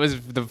one that was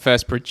the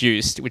first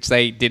produced, which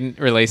they didn't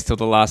release till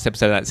the last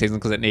episode of that season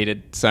because it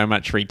needed so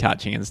much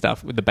retouching and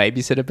stuff, with the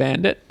Babysitter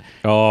Bandit.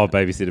 Oh,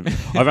 Babysitter.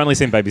 I've only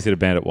seen Babysitter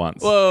Bandit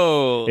once.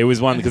 Whoa. It was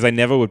one because they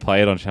never would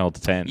play it on Channel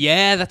 10.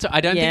 Yeah, that's.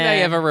 I don't think Yeah.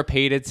 they ever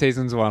repeated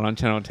seasons 1 on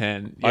Channel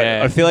 10.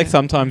 Yeah. I feel like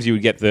sometimes you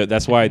would get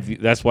that's why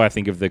I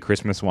think of the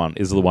Christmas one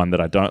is the one that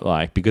I don't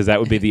like, because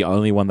that would be the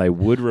only one they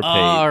would repeat.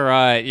 Oh,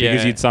 right. Yeah.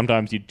 Because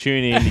you'd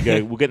tune in, you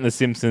go, we're getting the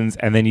Simpsons,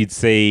 and then you'd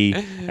see,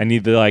 and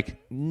you'd be like,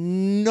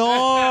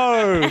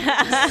 no,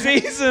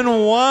 season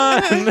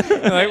 1.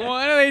 like,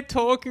 why are they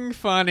talking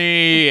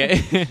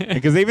funny?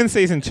 Because even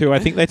season 2, I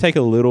think they take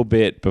a little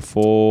bit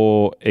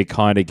before it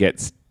kind of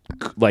gets,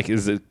 like,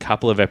 there's a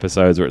couple of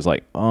episodes where it's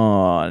like,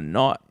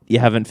 you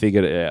haven't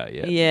figured it out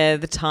yet. Yeah,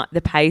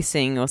 the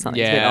pacing or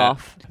something's a bit Yeah.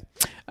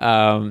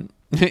 off.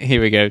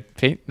 Here we go,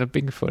 Pete. The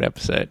Bigfoot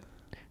episode.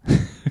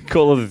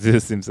 Call of the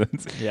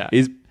Simpsons Yeah.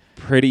 is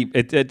pretty.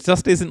 It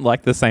just isn't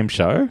like the same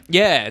show.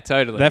 Yeah,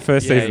 totally. That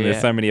first Yeah, season, yeah.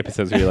 there's so many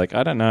episodes where you're like,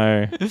 I don't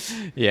know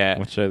Yeah.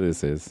 what show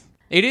this is.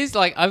 It is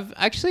like I've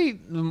actually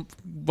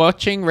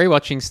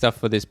rewatching stuff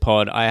for this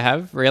pod. I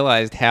have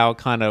realized how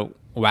kind of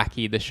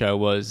wacky the show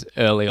was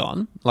early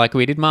on. Like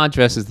we did Marge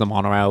versus the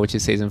Monorail, which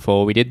is season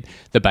 4. We did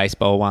the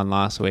baseball one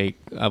last week,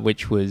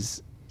 which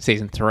was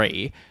season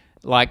 3.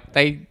 Like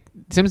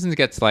Simpsons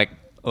gets like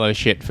a lot of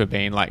shit for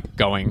being like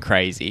going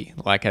crazy,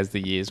 like as the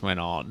years went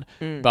on.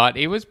 But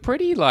it was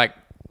pretty like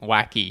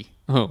whacking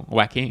from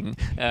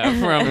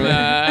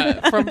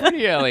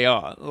pretty early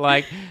on.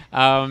 Like,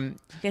 I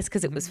guess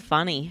because it was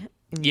funny.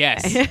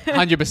 yes,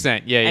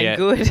 100%. Yeah, And yeah.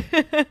 good.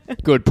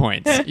 Good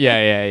points.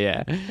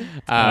 Yeah.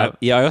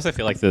 Yeah, I also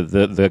feel like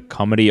the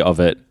comedy of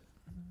it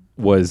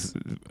was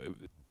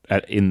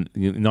in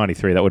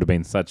 93. That would have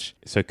been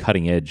so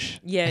cutting edge.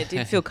 Yeah, it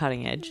did feel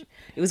cutting edge.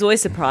 It was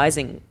always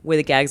surprising where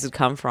the gags would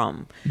come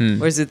from.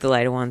 Whereas with the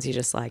later ones, you're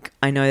just like,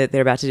 I know that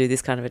they're about to do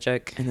this kind of a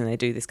joke, and then they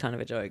do this kind of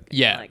a joke.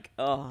 Yeah. Like,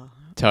 oh.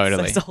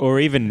 Totally. So sold. Or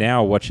even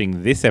now,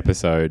 watching this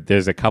episode,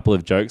 there's a couple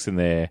of jokes in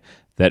there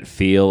that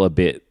feel a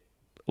bit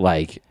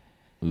like.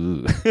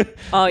 Ooh.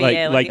 Oh,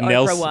 yeah, like the Oprah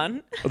Nelson-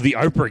 one. The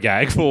Oprah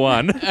gag, for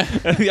one.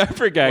 The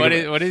Oprah gag.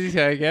 What did he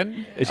say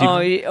again?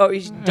 You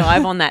should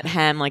dive on that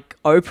ham like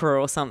Oprah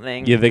or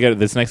something. Yeah,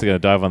 the snakes are going to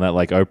dive on that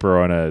like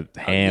Oprah on a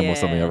ham or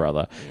something yeah. or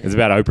other. It's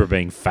about Oprah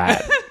being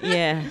fat.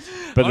 Yeah.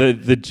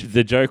 But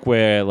the joke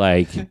where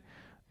like,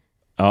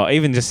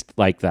 even just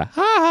like the ha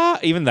ha,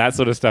 even that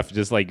sort of stuff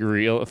just like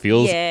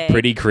feels Yeah.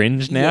 pretty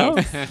cringe now.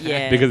 Yes,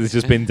 yeah. Because it's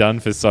just been done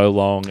for so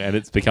long and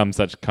it's become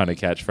such kind of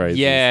catchphrase.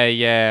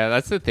 Yeah,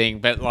 that's the thing.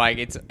 But like,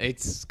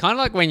 it's kind of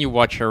like when you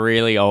watch a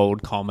really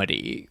old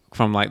comedy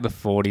from like the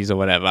 40s or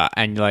whatever,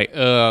 and you're like,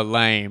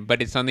 lame.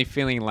 But it's only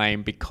feeling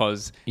lame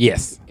because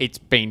Yes. it's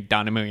been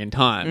done a million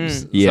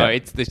times. Yeah. So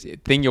it's the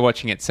thing you're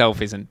watching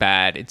itself isn't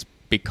bad. It's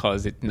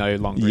because it no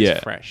longer is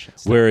fresh.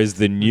 Whereas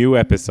the new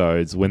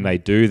episodes, when they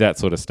do that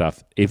sort of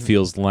stuff, it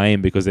feels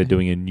lame because they're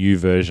doing a new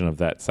version of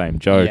that same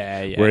joke.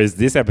 Yeah. Whereas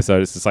this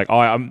episode, it's just like,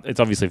 it's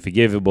obviously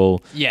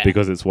forgivable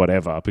because it's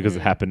whatever, because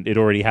it happened. It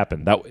already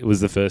happened. It was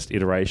the first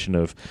iteration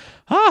of,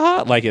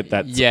 like it.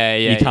 That's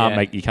You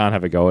can't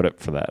have a go at it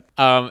for that.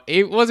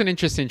 It was an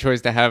interesting choice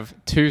to have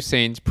two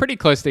scenes pretty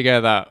close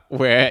together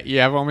where you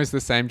have almost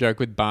the same joke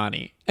with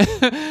Barney,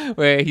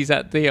 where he's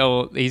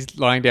he's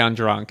lying down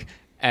drunk.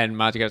 And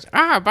Margie goes,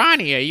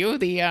 Barney, are you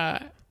the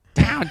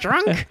now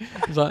drunk?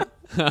 He's like,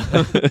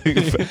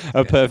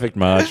 A perfect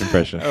Marge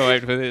impression. oh, wait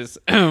for this.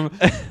 No,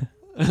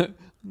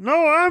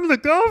 I'm the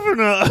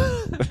governor.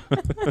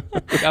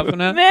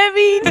 Governor.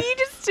 Maybe do you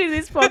just do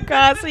this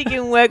podcast so you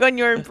can work on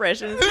your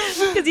impressions?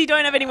 Because you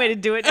don't have any way to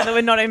do it now that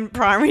we're not in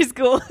primary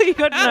school. You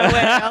got to know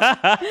where else.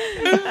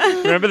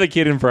 Remember the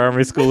kid in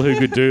primary school who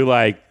could do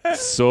like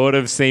sort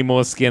of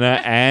Seymour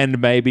Skinner and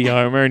maybe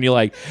Homer, and you're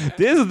like,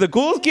 this is the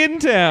coolest kid in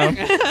town.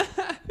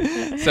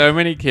 So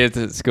many kids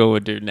at school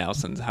would do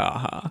Nelson's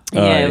ha-ha.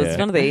 Yeah, it was yeah.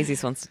 one of the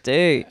easiest ones to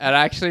do. And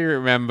I actually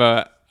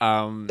remember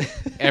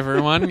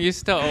everyone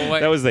used to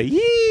always... That was the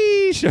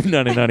yeesh of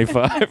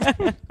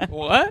 1995.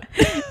 What?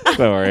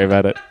 Don't worry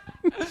about it.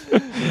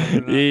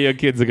 Yeah, your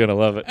kids are going to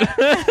love it.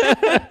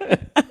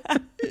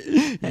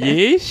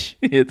 Yeesh?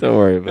 Yeah, don't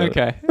worry about it.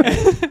 Okay.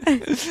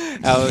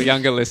 Our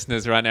younger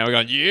listeners right now are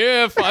going,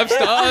 yeah, 5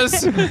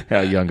 stars.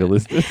 Our younger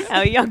listeners.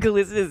 Our younger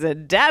listeners are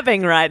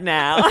dabbing right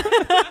now.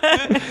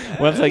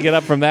 Once they get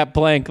up from that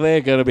plank,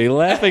 they're going to be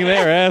laughing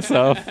their ass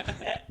off.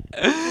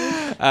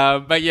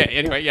 But yeah,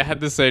 anyway, you had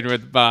the scene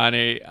with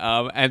Barney,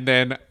 and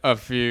then a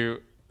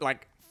few,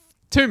 like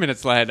 2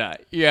 minutes later,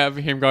 you have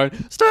him going,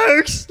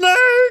 Snakes!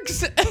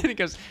 And he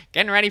goes,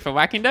 getting ready for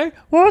Whacking Day?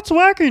 What's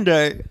Whacking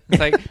Day? It's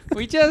like,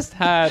 we just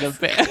had a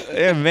bit.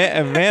 Yeah,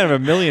 a man of a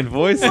million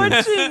voices.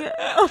 Watching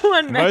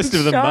one man Most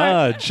of them show.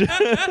 Marge.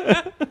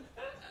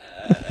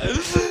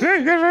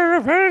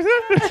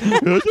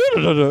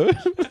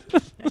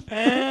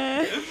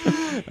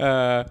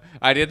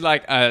 I did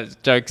like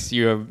jokes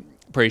you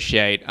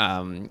appreciate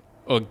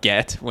or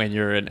get when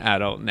you're an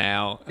adult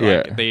now.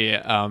 Like Yeah. the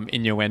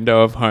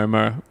innuendo of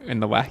Homer in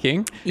the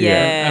whacking.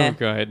 Yeah. I'm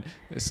going,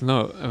 it's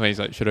not. I mean, he's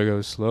like, should I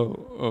go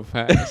slow or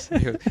fast? He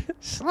goes,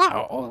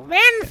 slow,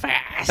 then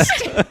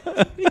fast.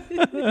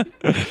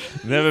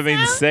 Never been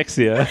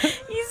sexier.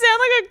 You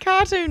sound like a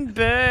cartoon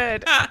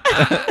bird.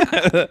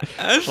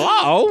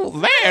 Slow,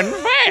 then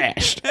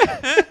fast.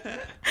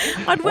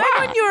 I'd work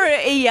on your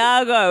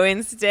Iago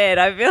instead.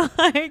 I feel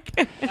like.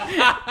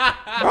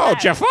 Oh,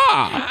 Jafar.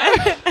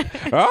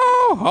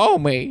 Oh,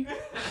 homie.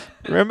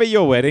 Remember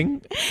your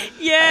wedding?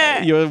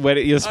 Yeah. Your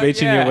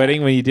speech in yeah. your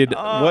wedding when you did.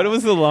 What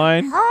was the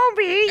line?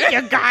 Homie,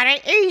 you gotta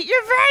eat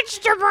your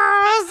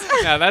vegetables.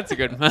 Yeah, that's a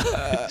good one.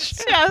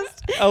 Just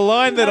A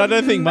line that I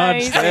don't think Marge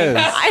amazing. says.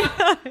 I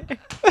know.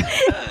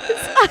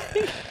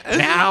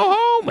 Now,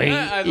 homie,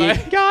 I you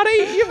like- gotta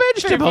eat your People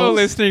vegetables.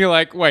 listening are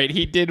like, wait,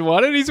 he did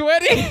what at his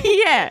wedding?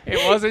 Yeah.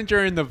 It wasn't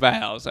during the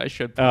vows, I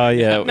should Oh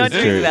yeah, it was Not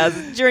true. during that,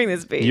 during the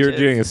speech. You were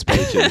doing a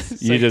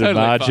speeches. You did a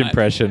totally Marge fine.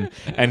 impression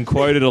and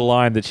quoted a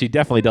line that she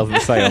definitely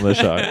doesn't say on the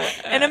show.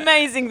 An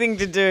amazing thing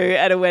to do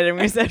at a wedding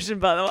reception,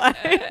 by the way.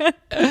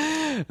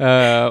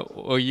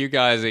 Well, you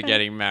guys are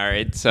getting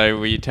married, so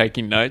were you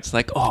taking notes?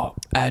 Like, oh,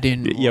 add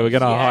in. Yeah, we're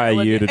gonna Yeah, hire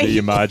look- you to do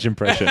your Marge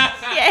impression.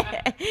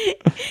 Yeah.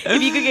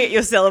 If you could get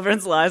your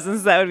celebrant's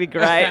license, that would be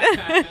great.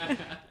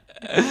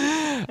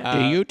 Do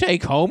you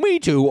take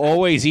homie to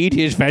always eat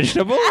his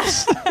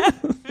vegetables?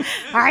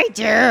 I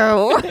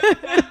do.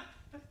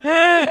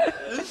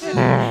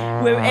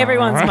 Where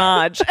everyone's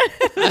Marge.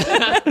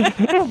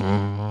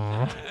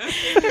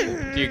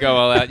 Do you go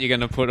all out? You're going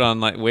to put on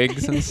like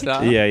wigs and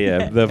stuff?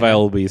 yeah. The veil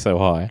will be so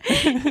high.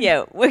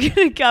 Yeah, we're going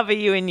to cover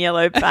you in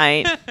yellow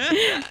paint.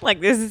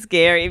 Like, this is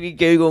scary if you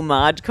Google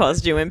Marge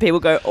costume and people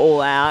go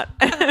all out.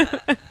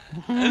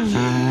 I'm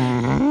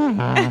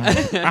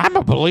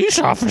a police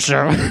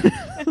officer.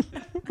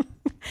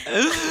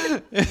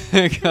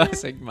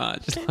 Classic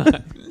Marge.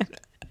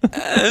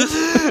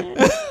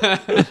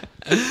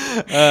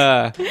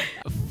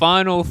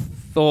 Final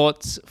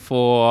thoughts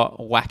for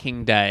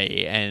Whacking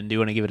Day, and do you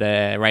want to give it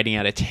a rating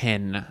out of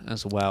 10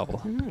 as well,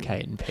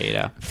 Kate and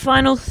Peter?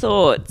 Final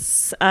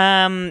thoughts.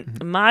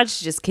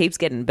 Marge just keeps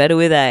getting better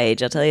with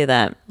age, I'll tell you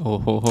that.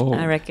 Oh.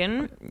 I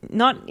reckon.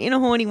 Not in a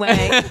horny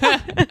way.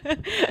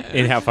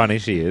 In how funny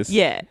she is.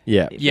 Yeah.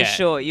 Yeah. For Yeah,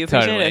 sure. You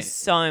appreciate totally. her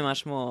so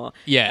much more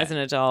Yeah. as an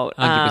adult.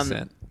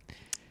 100%.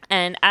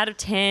 And out of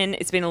 10,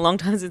 it's been a long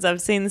time since I've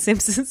seen The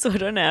Simpsons, so I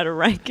don't know how to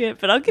rank it,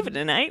 but I'll give it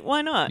an 8.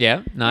 Why not?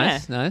 Yeah,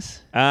 nice.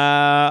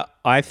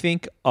 I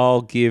think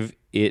I'll give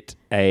it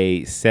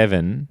a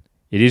 7.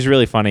 It is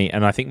really funny,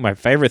 and I think my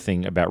favorite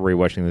thing about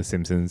rewatching The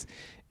Simpsons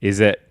is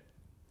that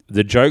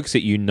the jokes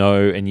that you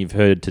know and you've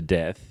heard to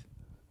death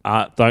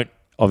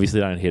obviously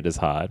don't hit as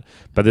hard,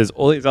 but there's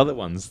all these other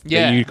ones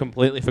Yeah. that you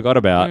completely forgot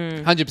about.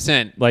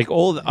 100%. Like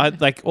all the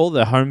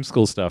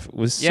homeschool stuff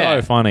was Yeah.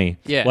 so funny.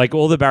 Yeah. Like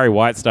all the Barry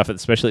White stuff,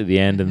 especially at the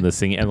end and the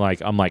singing, and I've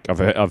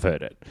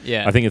heard it.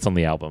 Yeah. I think it's on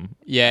the album,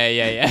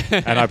 Yeah.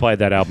 and I played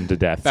that album to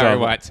death. Barry So-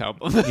 White's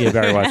album. Yeah,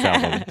 Barry White's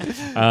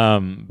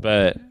album.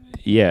 But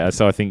yeah,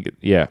 so I think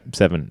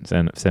 7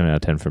 out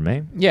of 10 for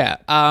me. Yeah,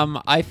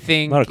 I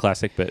think... Not a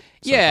classic, but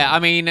Yeah, I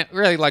mean,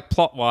 really, like,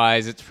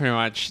 plot-wise, it's pretty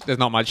much... There's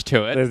not much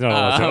to it. There's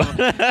not much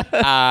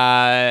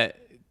to it.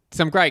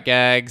 Some great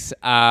gags,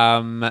 though,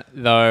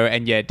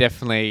 and yeah,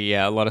 definitely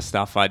a lot of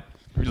stuff I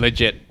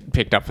legit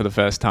picked up for the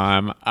first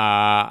time.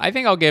 I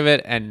think I'll give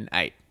it an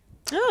 8.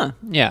 Oh,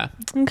 Yeah.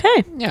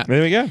 okay. Yeah.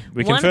 there we go.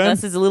 We One confirm. of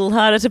us is a little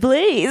harder to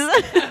please.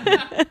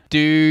 Do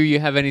you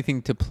have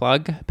anything to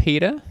plug,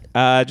 Peter?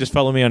 Just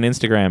follow me on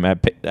Instagram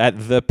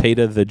at the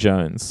Peter the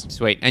Jones.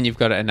 Sweet. And you've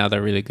got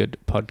another really good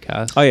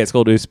podcast. Oh yeah, it's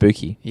called Ooh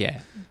Spooky. Yeah.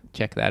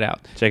 check that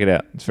out. Check it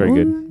out. It's very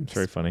good. It's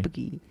very funny.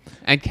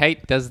 And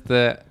Kate does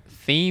the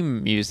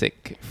theme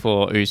music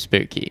for Ooh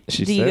Spooky.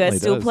 She Do you guys certainly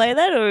still does. play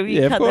that, or have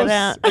you Yeah, of cut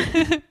that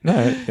course. out? No,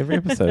 every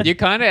episode.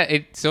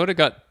 It sort of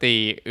got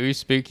the Ooh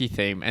Spooky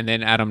theme, and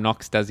then Adam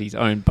Knox does his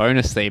own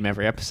bonus theme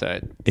every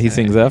episode. He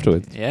sings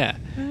afterwards. Yeah.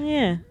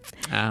 Yeah.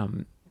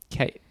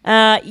 Kate.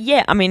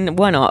 Yeah, I mean,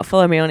 why not?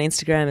 Follow me on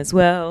Instagram as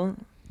well.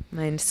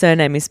 My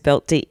surname is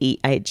spelt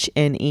Dehnert.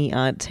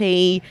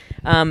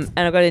 And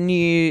I've got a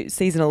new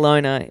season of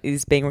Loner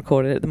is being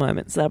recorded at the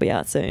moment, so that'll be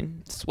out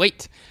soon.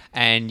 Sweet.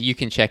 And you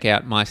can check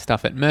out my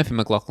stuff at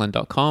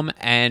murphymclaughlin.com.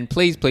 And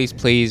please, please,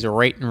 please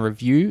rate and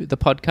review the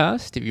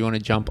podcast. If you want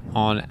to jump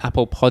on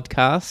Apple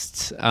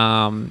Podcasts,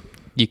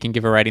 you can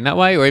give a rating that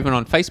way, or even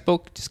on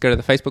Facebook. Just go to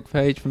the Facebook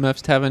page for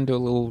Murph's Tavern, do a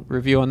little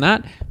review on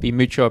that. Be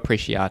mucho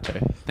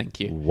appreciato. Thank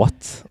you.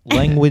 What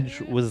language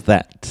was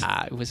that?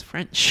 It was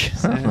French.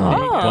 So there you go.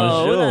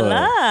 Oh, Bonjour. la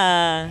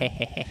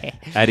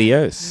la.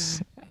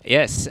 Adios.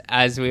 Yes,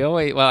 as we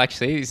always... Well,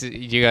 actually, do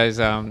you guys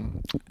know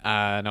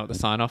what the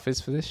sign-off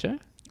is for this show?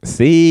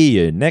 See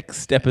you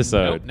next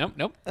episode.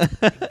 Nope.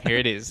 Here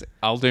it is.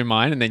 I'll do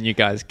mine, and then you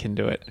guys can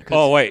do it.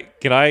 Oh, wait.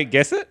 Can I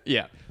guess it?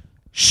 Yeah.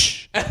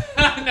 Shh. No,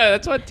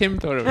 that's what Tim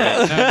thought of it.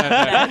 No.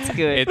 That's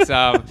good. It's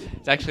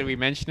actually, we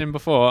mentioned him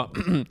before.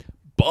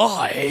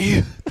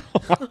 Bye.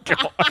 Oh, my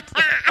God.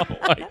 Oh,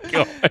 my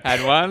God.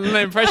 Had one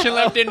impression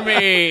left in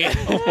me.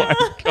 Oh, my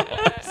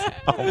God.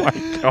 Oh, my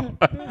God.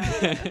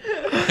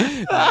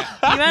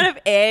 The amount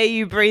of air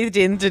you breathed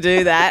in to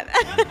do that.